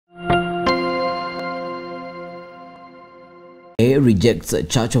rejects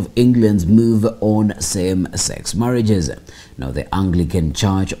Church of England's move on same-sex marriages. Now, the Anglican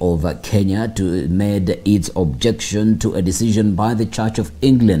Church of Kenya made its objection to a decision by the Church of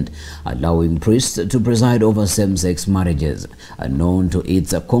England allowing priests to preside over same-sex marriages, known to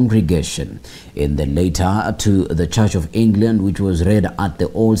its congregation. In the letter to the Church of England, which was read at the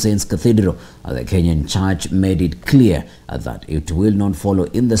All Saints Cathedral, the Kenyan Church made it clear that it will not follow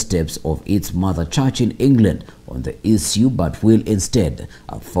in the steps of its mother church in England on the issue, but will instead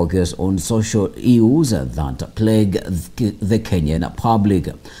focus on social ills that plague the Kenyan public.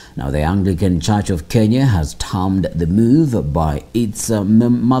 Now, the Anglican Church of Kenya has termed the move by its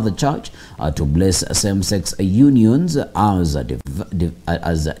mother church to bless same-sex unions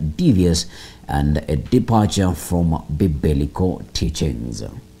as devious and a departure from biblical teachings.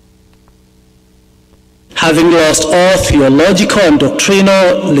 Having lost all theological and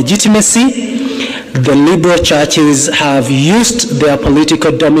doctrinal legitimacy, the liberal churches have used their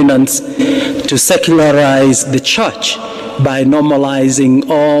political dominance to secularize the church by normalizing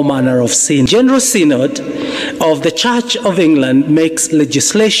all manner of sin. General Synod of the Church of England makes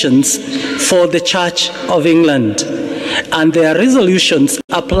legislations for the Church of England, and their resolutions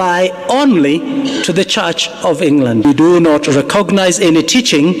apply only to the Church of England. We do not recognize any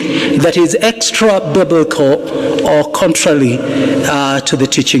teaching that is extra-biblical or contrary to the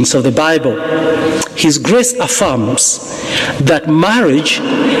teachings of the Bible. His Grace affirms that marriage,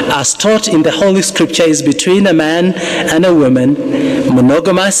 as taught in the Holy Scripture, is between a man and a woman,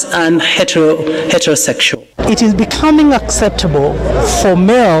 monogamous and heterosexual. It is becoming acceptable for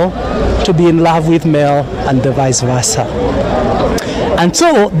male to be in love with male and the vice versa. And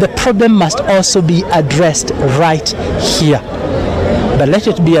so the problem must also be addressed right here. But let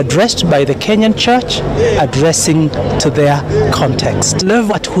it be addressed by the Kenyan church, addressing to their context.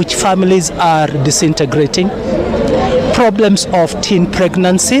 Level at which families are disintegrating, problems of teen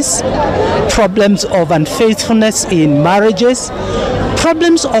pregnancies, problems of unfaithfulness in marriages,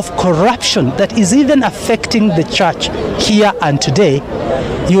 problems of corruption that is even affecting the church here and today.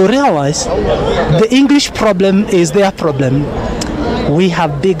 You realize the English problem is their problem. We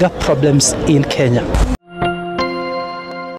have bigger problems in Kenya.